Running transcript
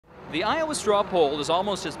The Iowa Straw Poll is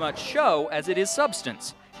almost as much show as it is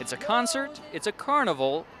substance. It's a concert, it's a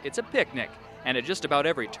carnival, it's a picnic, and at just about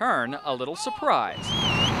every turn, a little surprise.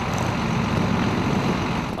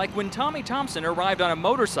 Like when Tommy Thompson arrived on a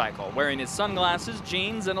motorcycle wearing his sunglasses,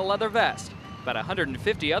 jeans, and a leather vest. About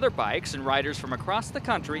 150 other bikes and riders from across the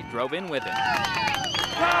country drove in with him.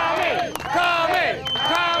 Tommy! Tommy!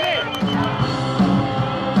 Tommy!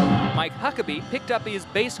 Mike Huckabee picked up his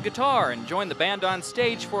bass guitar and joined the band on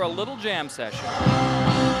stage for a little jam session.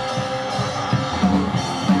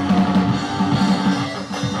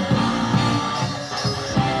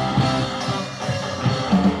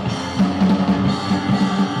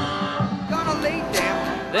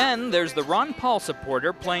 Then there's the Ron Paul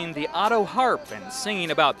supporter playing the auto harp and singing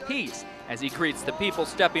about peace as he greets the people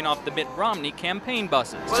stepping off the Mitt Romney campaign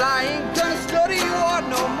buses. Well, I ain't gonna study war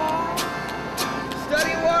no more.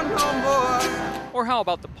 Study war no more. Or how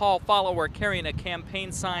about the Paul follower carrying a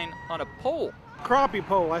campaign sign on a pole? Crappie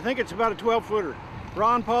pole. I think it's about a 12-footer.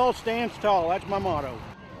 Ron Paul stands tall. That's my motto.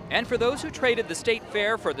 And for those who traded the state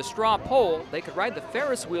fair for the straw poll, they could ride the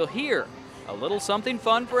Ferris wheel here. A little something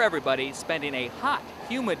fun for everybody, spending a hot,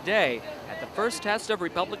 humid day at the first test of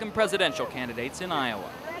Republican presidential candidates in Iowa.